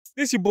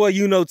This your boy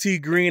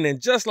YouKnowTGreen,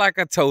 and just like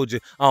I told you,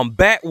 I'm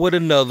back with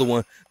another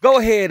one. Go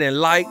ahead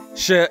and like,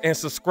 share, and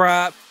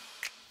subscribe.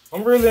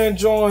 I'm really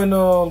enjoying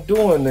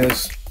doing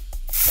this.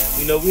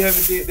 You know, we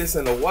haven't did this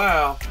in a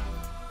while,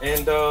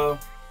 and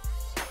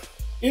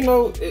you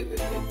know,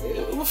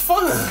 it was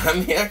fun. I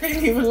mean, I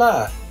can't even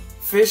lie.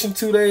 Fishing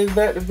 2 days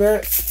back to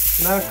back,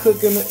 not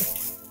cooking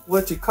it.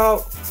 What you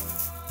caught,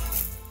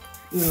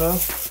 you know,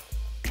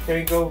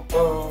 can't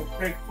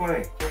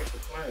complain.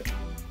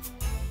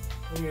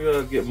 Let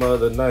me get my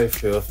other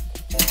knife here.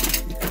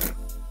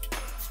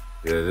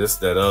 Yeah, this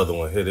that other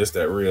one here. This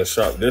that real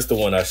sharp. This the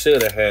one I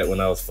should have had when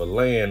I was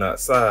filleting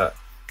outside.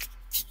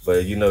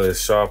 But you know,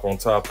 it's sharp on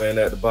top and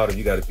at the bottom.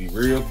 You got to be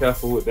real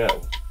careful with that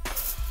one.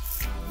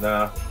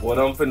 Now, what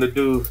I'm finna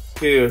do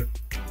here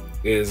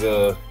is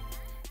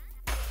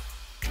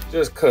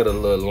just cut a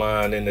little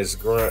line in this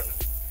grunt.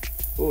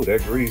 Ooh,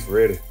 that grease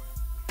ready.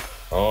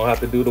 I don't have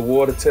to do the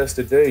water test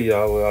today,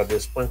 y'all. I'll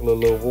just sprinkle a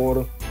little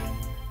water.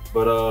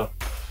 But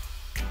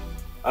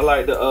I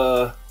like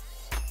to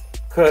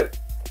cut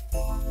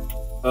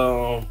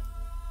a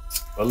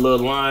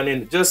little line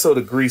in it just so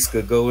the grease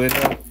could go in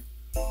there.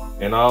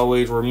 And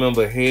always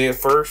remember head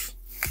first.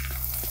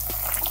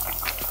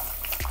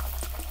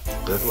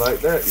 Just like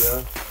that,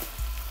 y'all.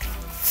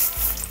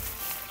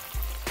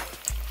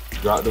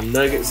 Drop them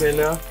nuggets in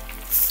there.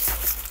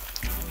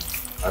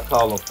 I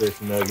call them fish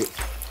nuggets.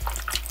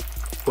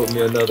 Put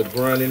me another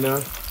grunt in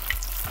there.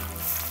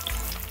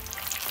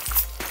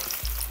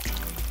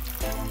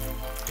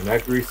 And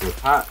that grease is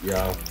hot,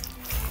 y'all.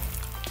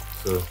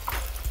 So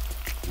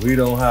we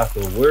don't have to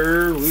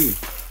worry. Where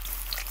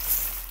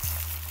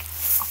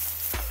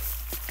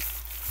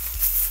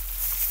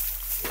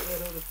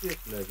that other fish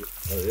nugget?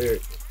 Oh, there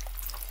it is.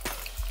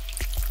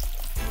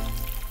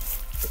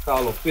 I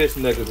call them fish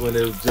nuggets when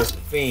they was just a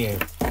fin.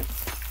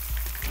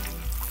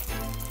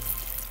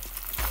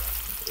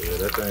 Yeah,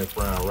 that thing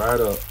frying right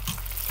up.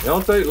 It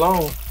don't take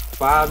long,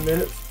 5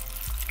 minutes,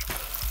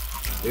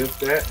 if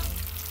that.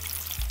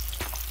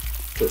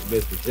 Put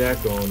Mr.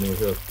 Jack on in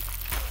here,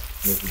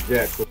 Mr.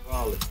 Jack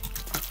Cavali.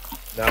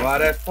 Now while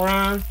that's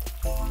frying,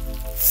 I'm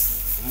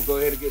gonna go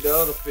ahead and get the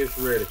other fish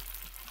ready.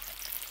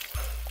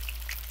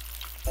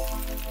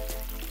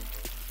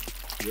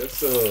 Yes,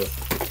 sir.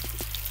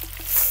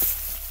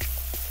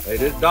 Hey,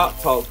 this doc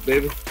talks,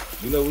 baby.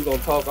 You know we're gonna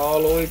talk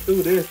all the way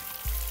through this.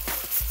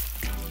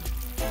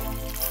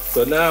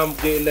 So now I'm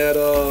getting that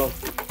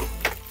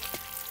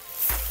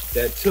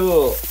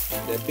chub,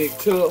 that big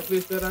chub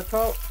fish that I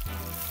caught.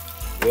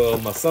 Well,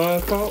 my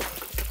son caught.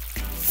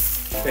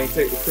 Can't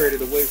take the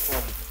credit away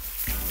from him.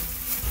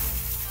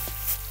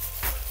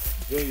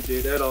 Junior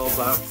did that all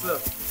by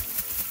himself.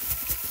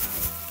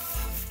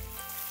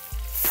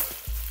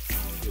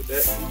 Get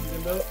that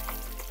seasoned up.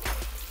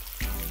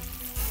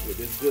 Get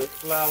this good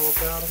flour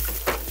powder.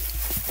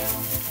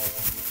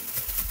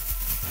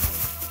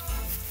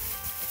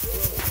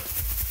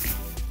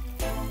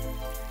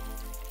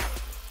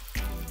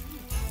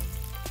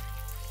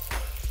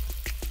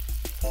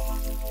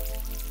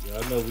 I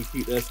know we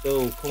keep that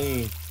stove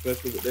clean,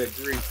 especially with that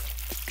grease.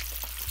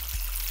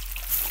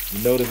 You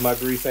notice my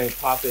grease ain't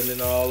popping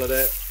and all of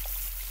that.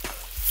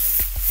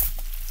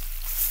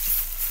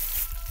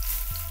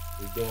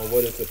 It's doing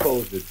what it's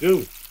supposed to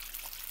do.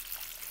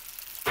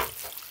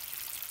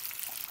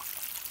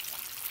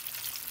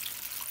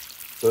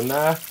 So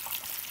now,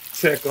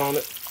 check on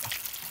it.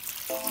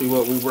 See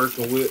what we're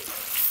working with.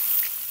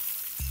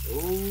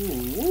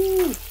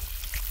 Ooh.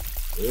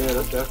 Yeah,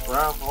 that's that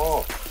fried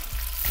hog.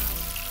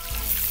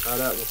 How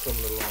that one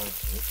coming along?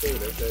 Okay,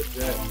 that's that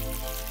jack.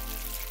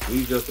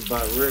 We just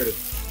about ready.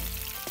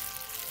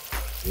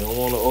 You don't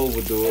want to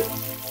overdo it.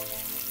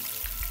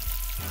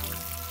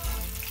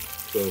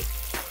 So,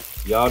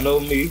 y'all know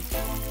me.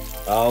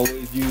 I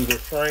always use a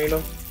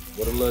strainer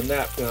with a little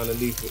napkin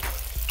underneath it.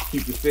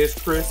 Keep the fish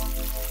crisp.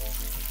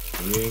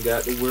 And you ain't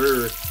got to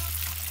worry.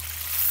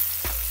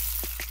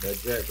 That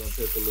jack gonna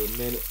take a little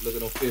minute. Look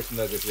at them fish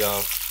nuggets,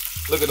 y'all.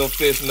 Look at them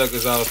fish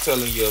nuggets I was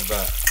telling you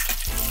about.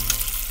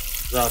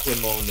 Drop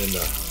him on in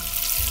there.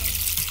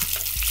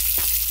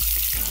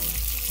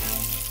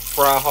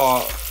 Fry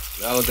hard.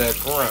 That was that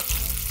grunt.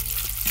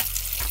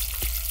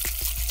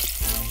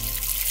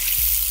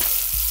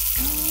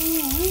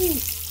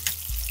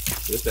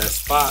 It's that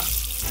spot.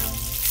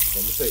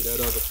 I'm gonna take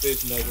that other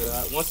fish nugget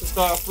out. Once it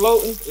start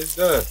floating, it's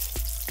done.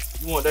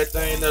 You want that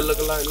thing that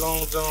looking like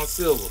Long John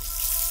Silver.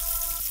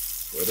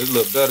 Well, this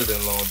look better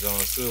than Long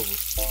John Silver.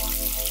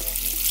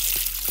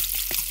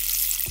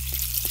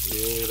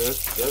 Yeah,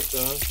 that's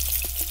done.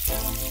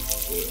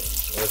 Yeah,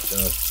 that's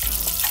done.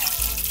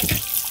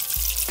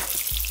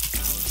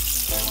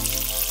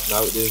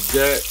 Now with this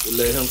jack, we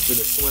let him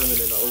finish swimming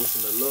in the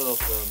ocean of love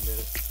for a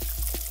minute.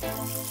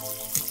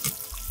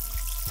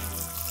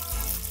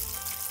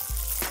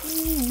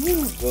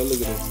 Well,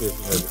 look at them fish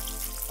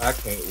nuggets. I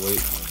can't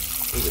wait.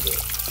 Look at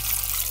that.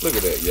 Look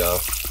at that, y'all.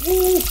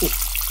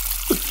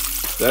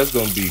 That's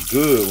gonna be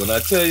good. When I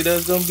tell you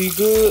that's gonna be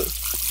good,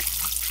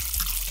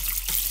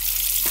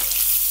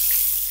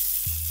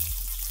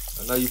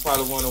 Now you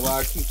probably wonder why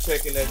I keep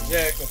checking that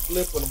jack and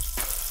flipping them.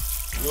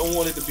 You don't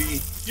want it to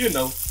be, you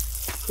know,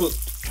 cooked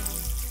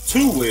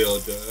too well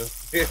done.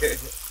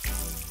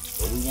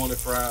 But we want it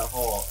fried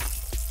hard.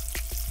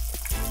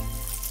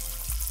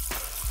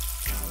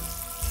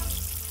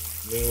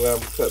 Meanwhile,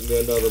 I'm cutting me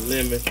another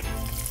lemon.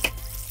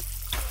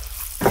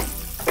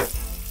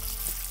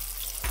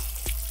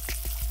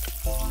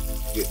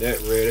 Get that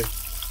ready.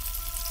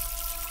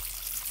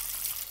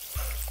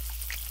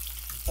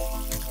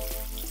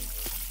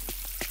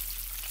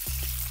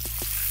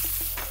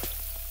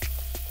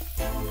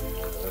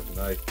 That's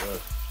nice,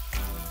 but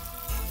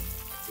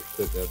just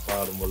cook that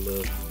bottom a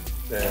little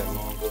tad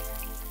longer,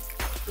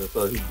 just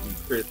so he can be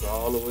crisp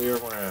all the way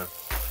around,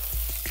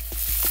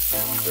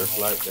 just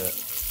like that.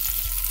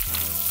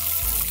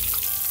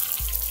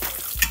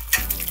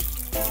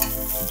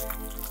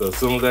 So as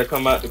soon as that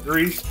come out the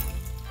grease,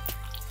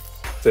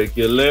 take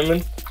your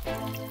lemon,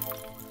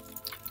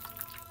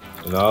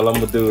 and all I'm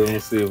gonna do is I'm gonna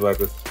see if I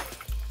can.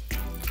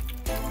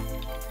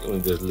 Let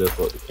me just lift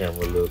up the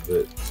camera a little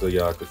bit so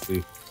y'all can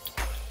see.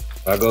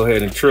 I go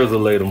ahead and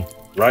trizzleate him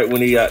right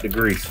when he out the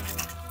grease.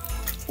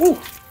 Woo!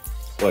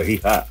 Boy, he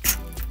hot.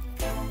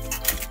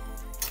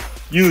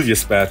 Use your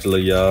spatula,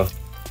 y'all.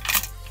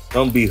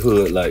 Don't be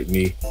hood like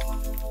me.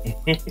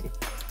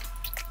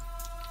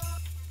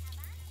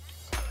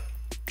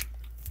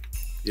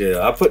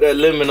 Yeah, I put that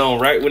lemon on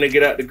right when they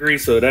get out the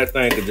grease so that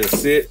thing can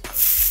just sit.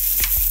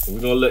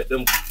 We're gonna let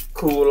them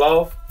cool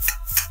off.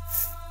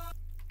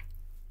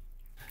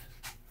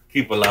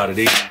 Keep a lot of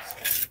these.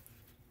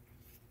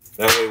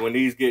 That way when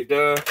these get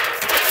done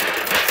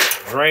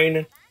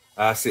draining,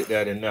 I sit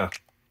that in now.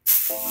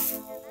 Alright.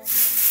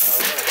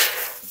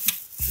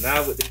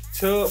 Now with the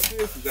chub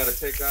fish, we gotta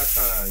take our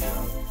time,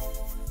 y'all.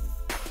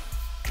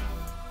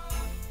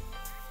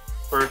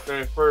 First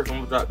thing first, I'm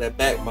gonna drop that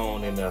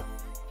backbone in there.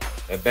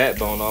 That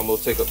backbone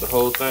almost take up the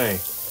whole thing.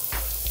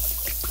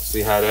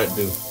 See how that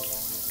do.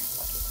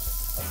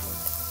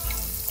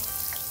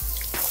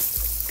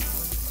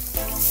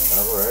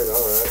 Alright,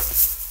 alright.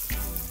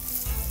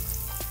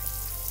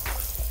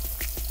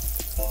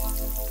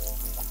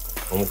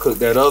 I'm gonna cook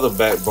that other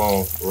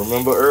backbone.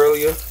 Remember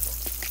earlier?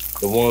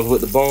 The ones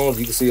with the bones,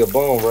 you can see a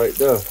bone right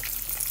there.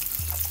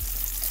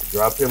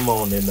 Drop him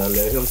on in there,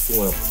 let him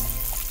swim.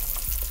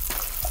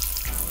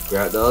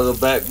 Got the other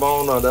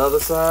backbone on the other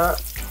side.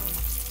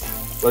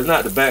 But it's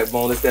not the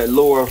backbone, it's that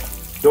lower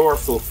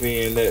dorsal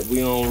fin that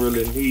we don't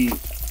really need.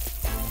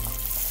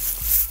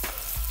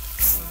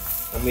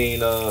 I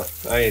mean, I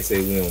ain't say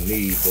we don't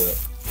need, but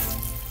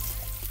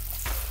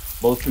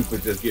most people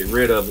just get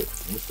rid of it.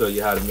 I'm gonna show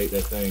you how to make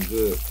that thing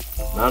good.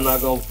 Now I'm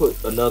not gonna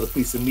put another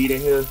piece of meat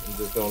in here. I'm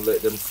just gonna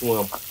let them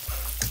swim.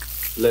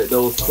 Let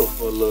those cook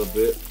for a little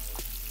bit.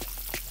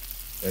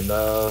 And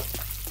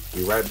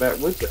be right back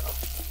with y'all.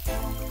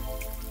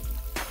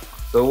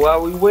 So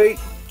while we wait,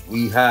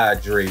 we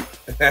hydrate.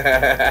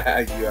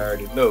 You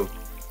already know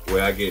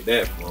where I get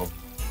that from.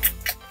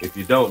 If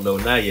you don't know,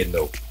 now you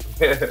know.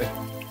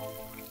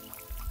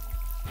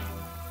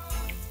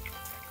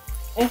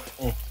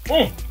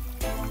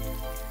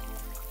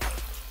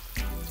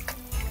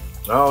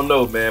 I don't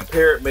know, man.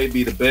 Parrot may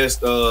be the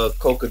best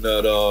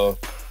coconut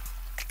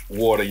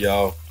water,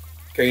 y'all.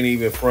 Can't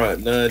even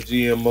front.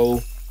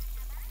 Non-GMO.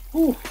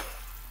 Whew.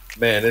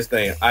 Man, this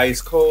thing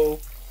ice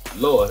cold.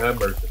 Lord have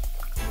mercy.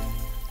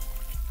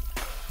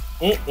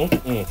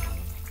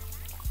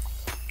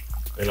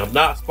 And I'm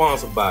not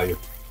sponsored by you.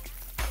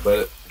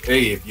 But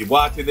hey, if you're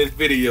watching this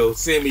video,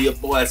 send me your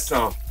boy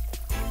some.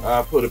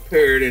 I'll put a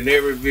parrot in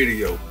every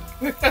video.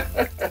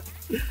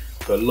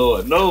 But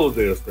Lord knows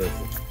they're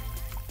expensive.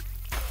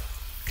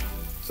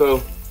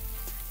 So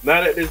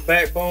now that this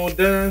backbone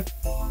done,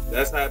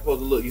 that's how it's supposed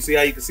to look. You see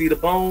how you can see the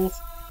bones?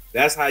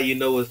 That's how you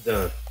know it's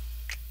done.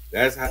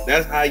 That's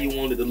how you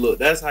want it to look.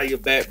 That's how your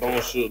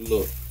backbone should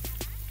look.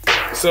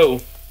 So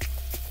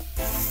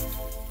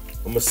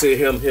I'm gonna sit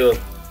him here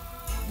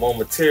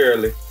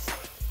momentarily.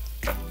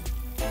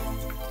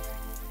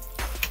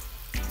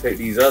 Take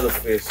these other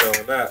fish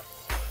on out.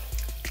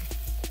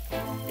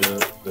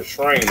 The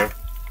strainer.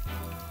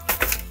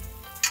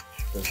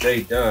 Cause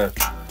they done.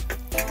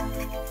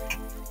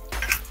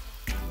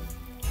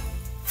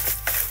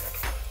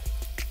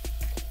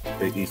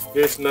 Take these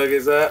fish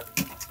nuggets out.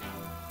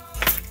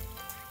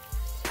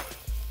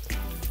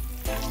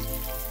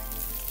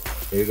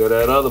 Here go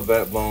that other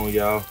backbone,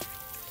 y'all.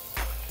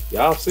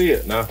 Y'all see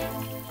it now.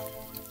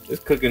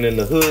 It's cooking in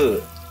the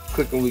hood.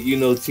 Cooking with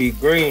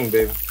YouKnowTGreen,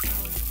 baby.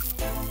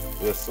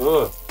 Yes,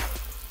 sir.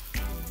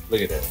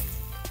 Look at that.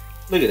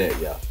 Look at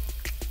that, y'all.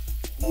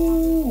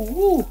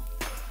 Ooh,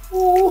 ooh,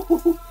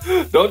 ooh.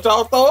 Don't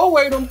y'all throw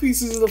away them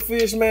pieces of the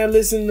fish, man.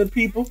 Listen to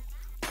people.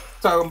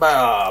 Talking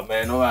about, oh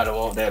man, nobody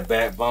want that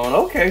backbone.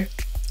 Okay.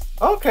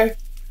 Okay.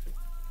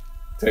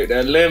 Take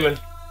that lemon.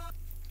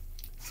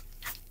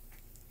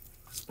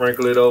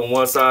 Sprinkle it on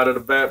one side of the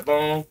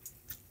backbone.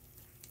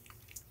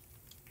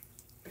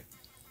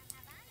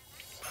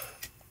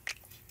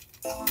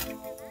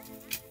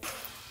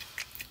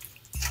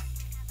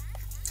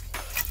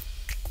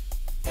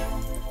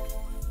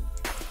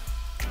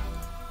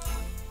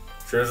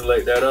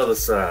 Translate that other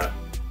side.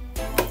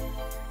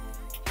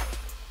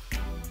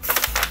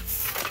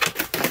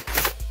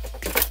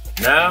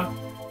 Now,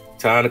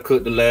 time to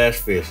cook the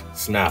last fish,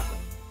 snapper.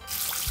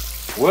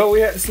 Well,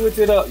 we had to switch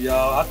it up,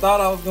 y'all. I thought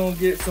I was gonna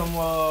get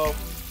some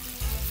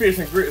fish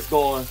and grits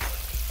going,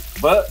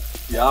 but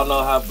y'all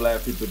know how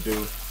black people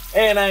do.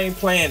 And I ain't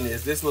planned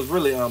this. This was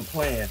really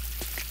unplanned.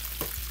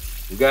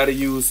 We gotta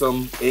use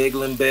some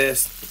Eggland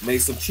Best,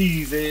 make some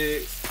cheese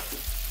eggs.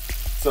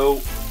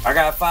 So I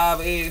got 5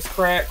 eggs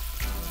cracked.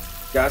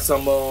 Got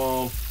some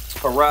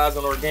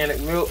Horizon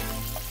organic milk.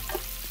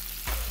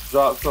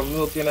 Drop some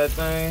milk in that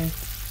thing.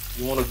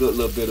 You want a good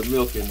little bit of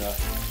milk in there.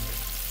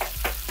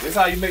 This is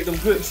how you make them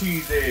good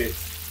cheese eggs.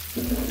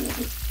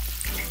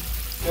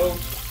 So,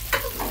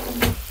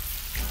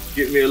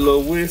 get me a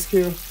little whisk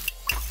here.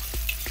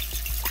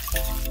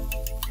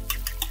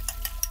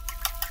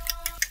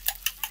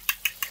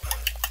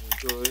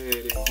 Go ahead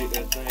and get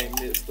that thing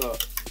mixed up.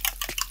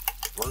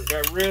 Work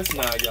that wrist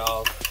now,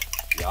 y'all.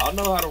 Y'all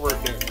know how to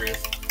work that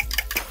wrist.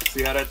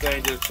 See how that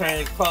thing just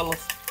changed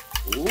colors?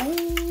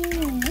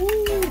 Ooh,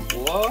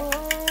 boy.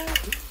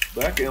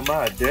 Back in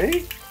my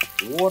day,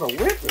 water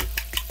whipping.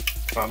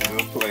 I'm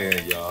just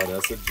playing, y'all.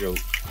 That's a joke.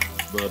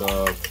 But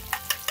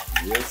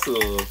yes,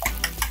 sir.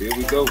 Here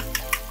we go.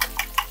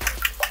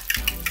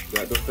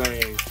 Got the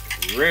thing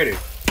ready.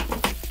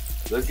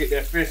 Let's get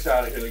that fish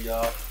out of here,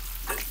 y'all.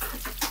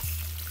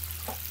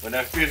 When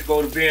that fish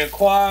go to being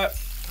quiet,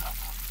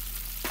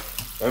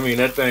 I mean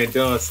that thing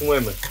done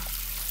swimming.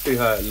 See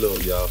how it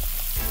look, y'all.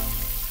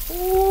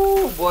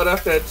 Ooh, boy,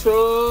 that's that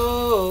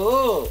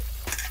chub.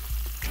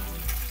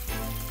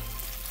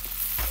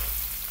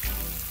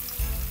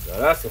 Now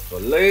that's a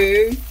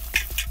fillet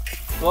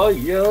for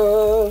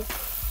ya.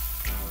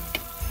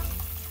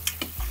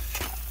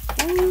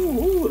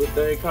 Ooh, the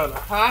thing kind of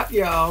hot,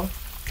 y'all.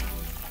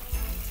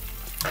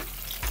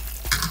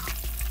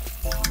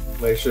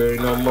 Make sure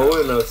ain't no more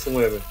in there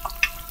swimming.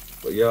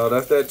 But y'all,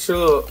 that's that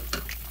chub.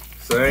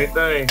 Same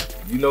thing.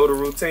 You know the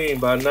routine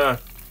by now.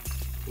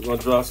 We're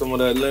gonna drop some of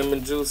that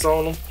lemon juice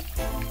on them.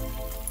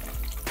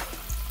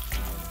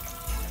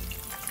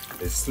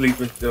 It's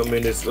sleeping, I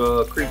mean, it's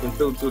creeping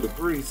through to the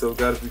grease, so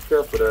gotta be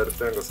careful that the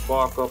thing will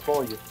spark up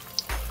on you.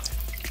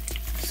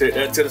 Set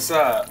that to the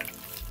side.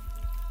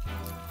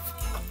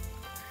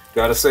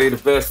 Gotta save the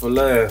best for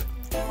last.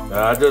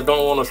 Now, I just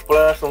don't want to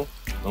splash him.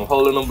 I'm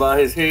holding him by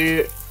his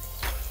head.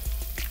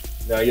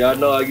 Now, y'all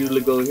know I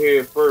usually go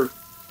head first.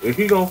 If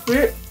he gonna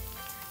fit,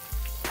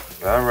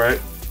 all right.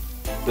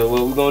 So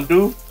what we're gonna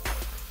do,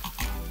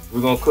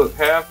 we're gonna cook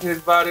half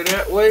his body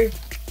that way,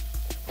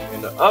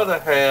 and the other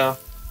half,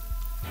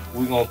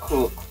 we're gonna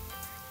cook,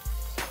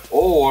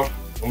 or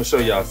I'm gonna show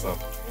y'all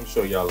something. I'm gonna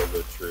show y'all a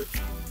little trick.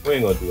 We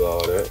ain't gonna do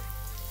all that.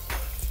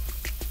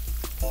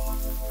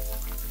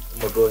 I'm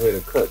gonna go ahead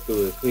and cut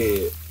through his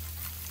head.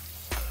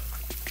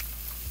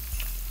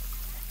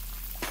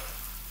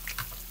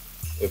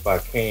 If I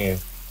can.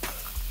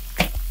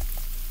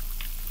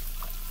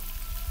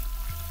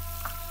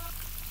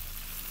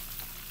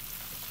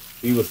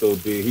 He was so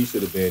big, he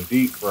should have been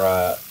deep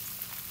fried.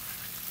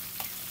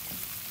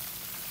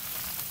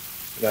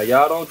 Now,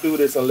 y'all don't do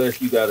this unless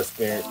you got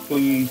experience,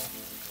 please.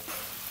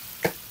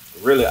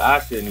 Really, I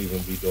shouldn't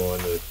even be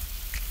doing this.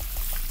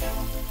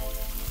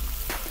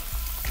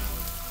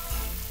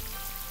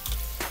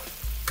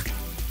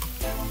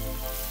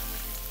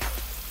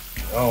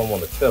 I don't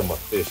want to tear my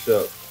fish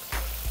up.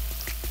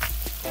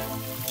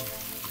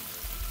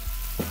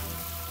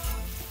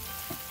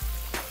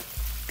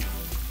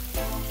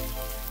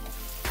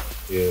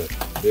 Yeah,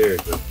 there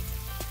it goes.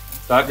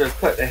 So I just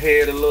cut the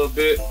head a little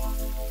bit.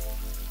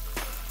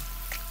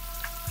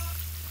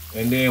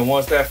 And then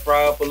once that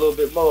fry up a little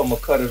bit more, I'm gonna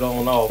cut it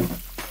on off.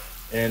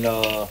 And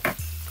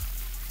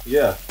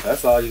yeah,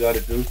 that's all you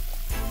gotta do.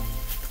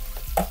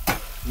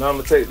 Now I'm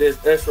gonna take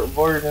this extra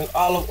virgin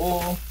olive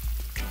oil.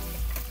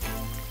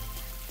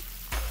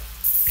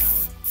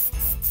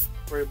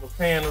 Spray my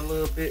pan a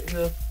little bit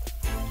here.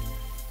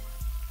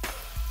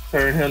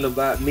 Turn him to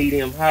about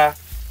medium high.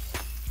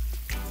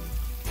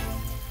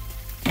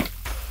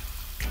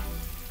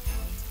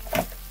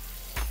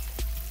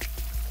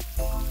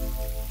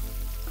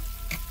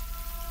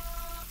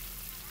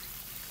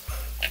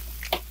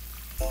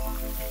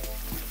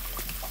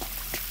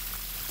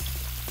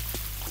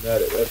 Now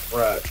that that's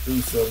fried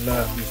through, so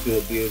now you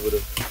should be able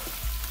to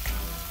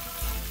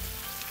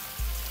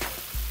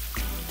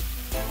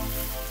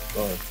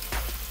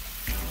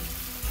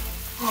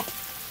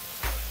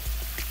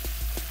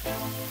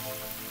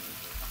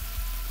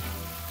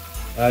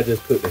I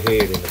just put the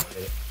head in the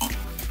pan.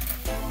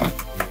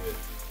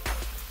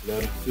 Yeah.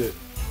 Let them sit.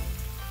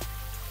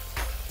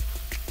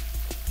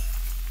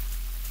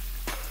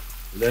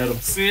 Let them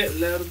sit,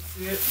 let them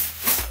sit.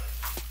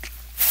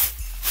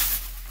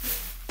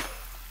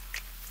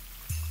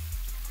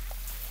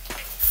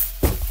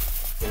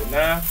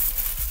 Now,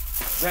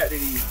 back to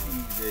these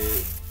cheese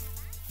eggs.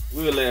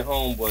 We'll let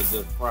homeboy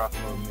just fry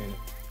for a minute.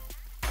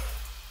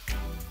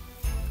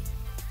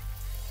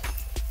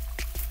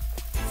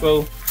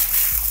 So,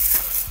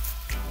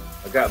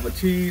 I got my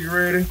cheese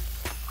ready.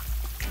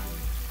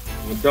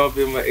 I'm gonna dump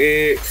in my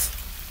eggs.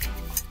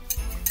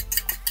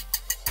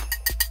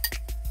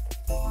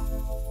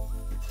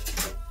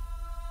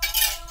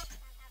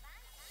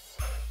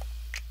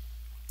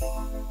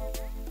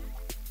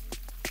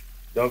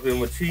 Dump in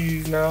my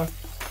cheese now.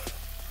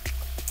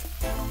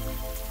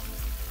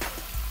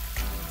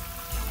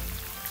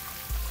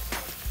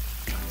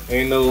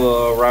 Ain't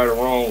no right or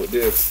wrong with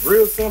this.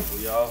 Real simple,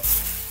 y'all.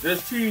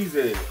 Just cheese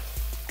eggs.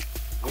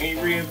 We ain't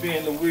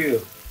reinventing the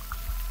wheel.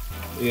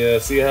 Yeah,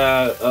 see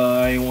how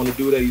I ain't want to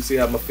do that? You see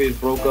how my fish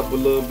broke up a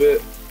little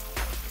bit?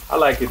 I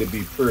like it to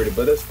be pretty,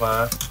 but it's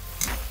fine.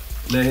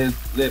 Let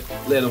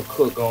him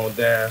cook on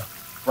down,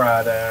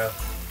 fry down.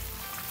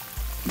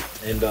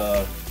 And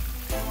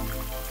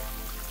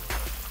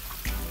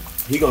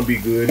he gonna be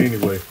good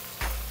anyway.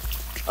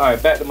 All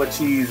right, back to my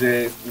cheese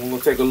eggs. We're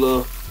gonna take a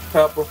little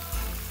pepper.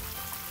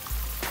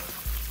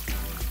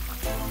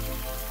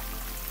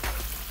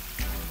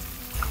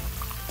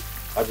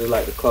 I just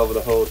like to cover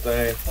the whole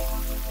thing.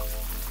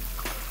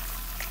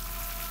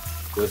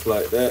 Just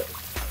like that.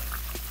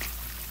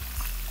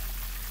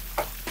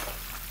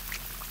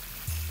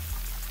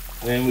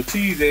 And with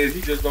cheese eggs,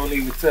 you just don't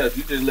even touch.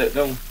 You just let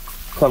them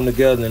come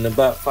together, and in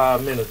about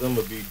 5 minutes, them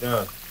will be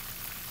done.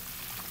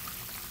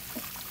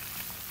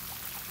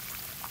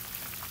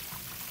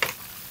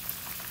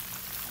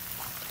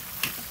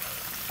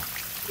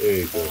 There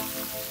you go.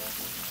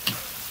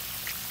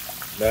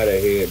 Now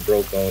that head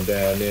broke on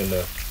down in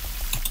there.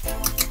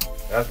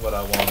 That's what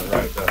I wanted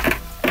right there.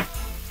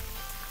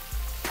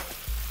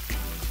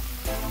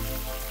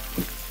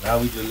 Now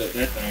we just let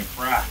that thing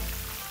fry.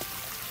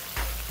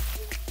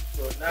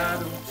 So now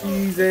the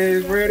cheese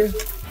eggs ready.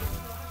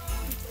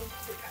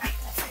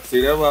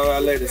 See, that's why I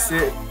let it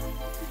sit.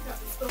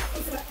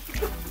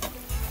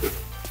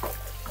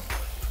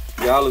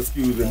 Y'all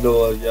excuse the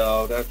noise,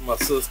 y'all. That's my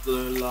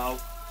sister-in-law.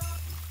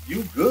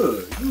 You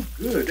good, you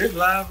good. It's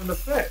live in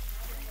effect.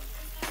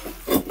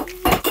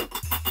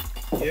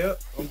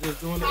 Yep, I'm just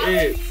doing the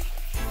eggs.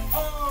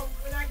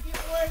 When I get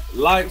one,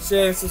 Like,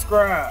 share, and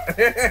subscribe.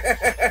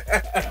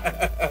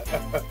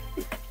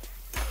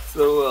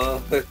 So,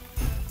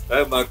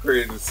 that's my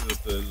crazy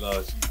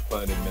sister-in-law. She's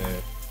funny,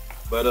 man.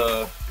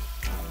 But,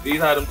 these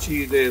how them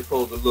cheese eggs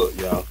supposed to look,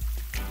 y'all.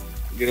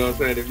 You know what I'm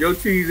saying? If your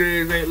cheese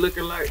eggs ain't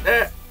looking like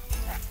that,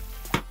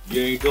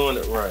 you ain't doing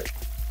it right.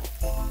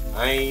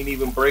 I ain't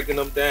even breaking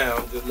them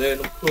down, just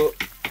letting them cook.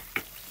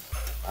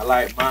 I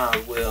like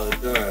mine well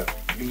done.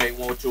 You may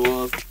want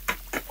yours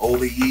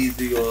over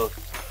easy or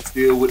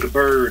still with the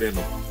bird in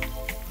them.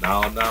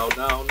 No, no,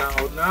 no,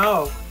 no,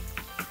 no.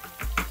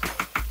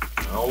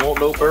 I don't want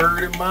no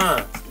bird in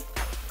mine.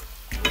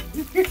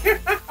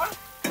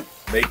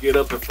 Make it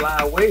up and fly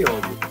away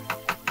on you.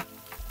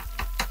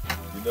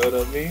 You know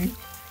what I mean?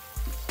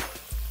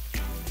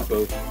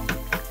 So,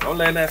 don't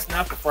let that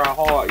snapper fry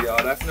hard,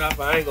 y'all. That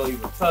snapper, I ain't gonna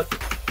even touch it.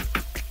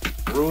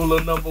 Rule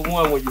of number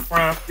 1, when you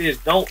frying fish,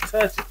 don't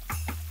touch it.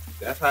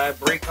 That's how it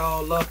break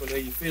all up and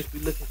then your fish be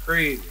looking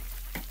crazy.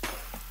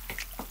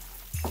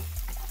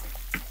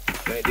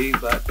 Think these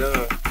about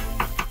done.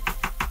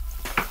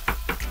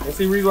 And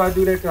see, the reason why I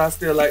do that, because I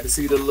still like to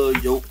see the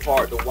little yolk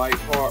part, the white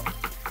part.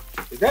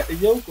 Is that the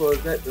yolk or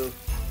is that the,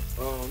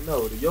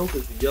 no, the yolk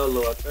is the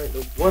yellow, I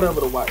think,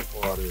 whatever the white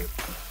part is.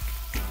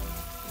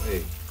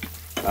 Hey,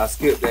 I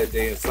skipped that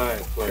day in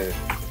science class.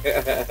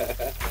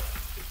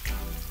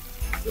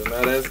 So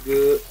now that's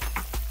good.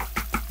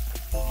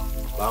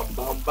 Bam,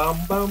 bam, bam,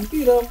 bam,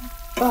 beat-em.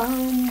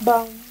 Bam,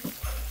 bam.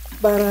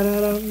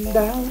 Ba-da-da-dum,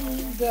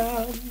 dum,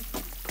 dum.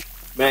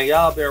 Man,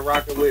 y'all been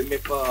rocking with me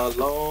for a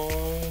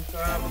long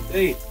time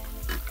today.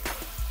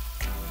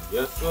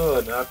 Yes, sir,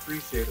 and I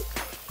appreciate it.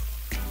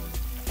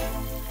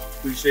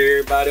 Appreciate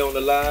everybody on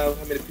the live.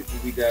 How many people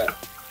we got?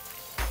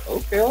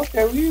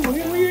 Okay, we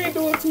ain't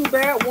doing too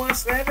bad.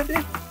 170.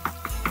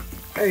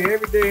 Hey,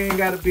 every day ain't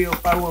gotta be a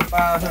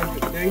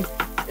 500 a day.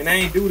 And I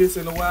ain't do this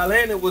in a while,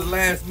 and it was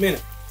last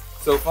minute.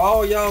 So for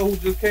all y'all who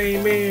just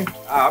came in,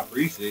 I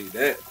appreciate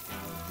that.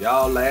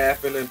 Y'all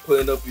laughing and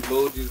putting up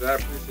emojis, I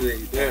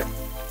appreciate that.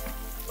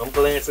 I'm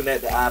glancing at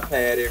the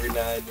iPad every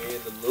now and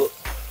then to look.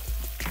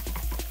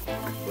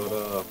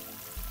 But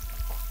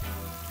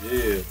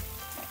yeah.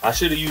 I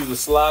should have used a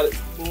slotted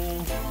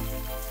spoon,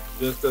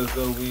 just cause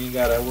though we ain't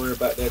gotta worry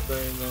about that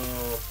thing.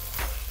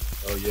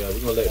 Oh yeah,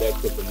 we're gonna let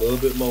that cook a little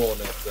bit more on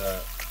that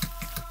side.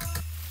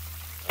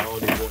 I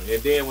don't even want,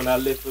 and then when I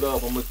lift it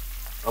up, I'm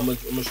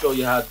gonna show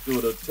you how to do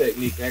the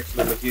technique.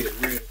 Actually, I'm gonna get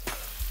it ready. I'm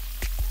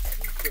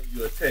gonna show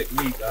you a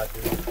technique I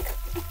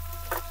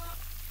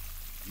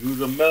do.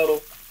 Use a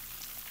metal.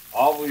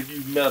 Always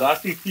use metal. I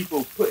see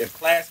people putting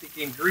plastic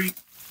in grease.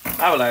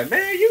 I was like,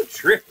 man, you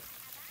tripping.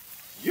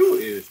 You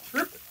is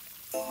tripping.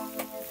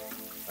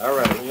 All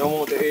right, when you don't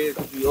want the eggs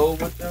to be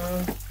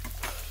overdone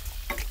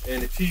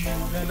and the cheese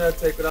is in there,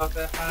 take it off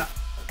that hot.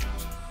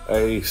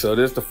 Hey, so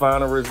this the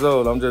final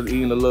result. I'm just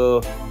eating a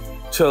little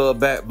chub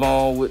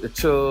backbone with the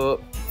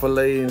chub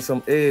fillet and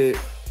some eggs.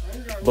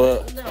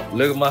 But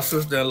look at my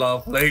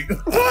sister-in-law plate.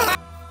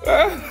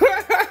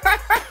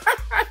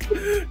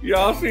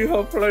 Y'all see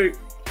her plate?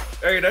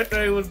 Hey, that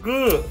thing was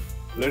good.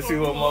 Let's see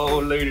what my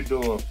old lady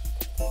doing.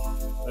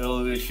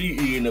 Oh, she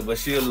eating it, but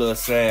she a little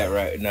sad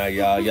right now,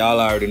 y'all. Y'all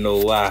already know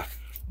why.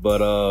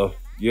 But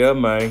yeah,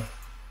 man.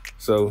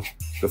 So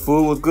the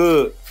food was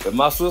good. If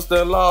my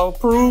sister-in-law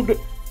approved it,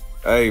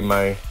 hey,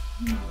 man,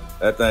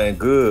 that thing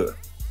good.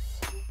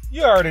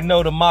 You already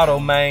know the motto,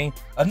 man.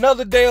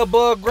 Another day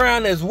above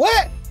ground is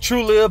what?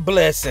 Truly a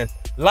blessing.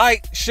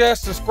 Like, share,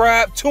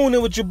 subscribe, tune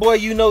in with your boy,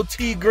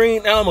 YouKnowTGreen,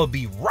 and I'm gonna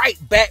be right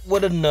back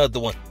with another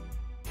one.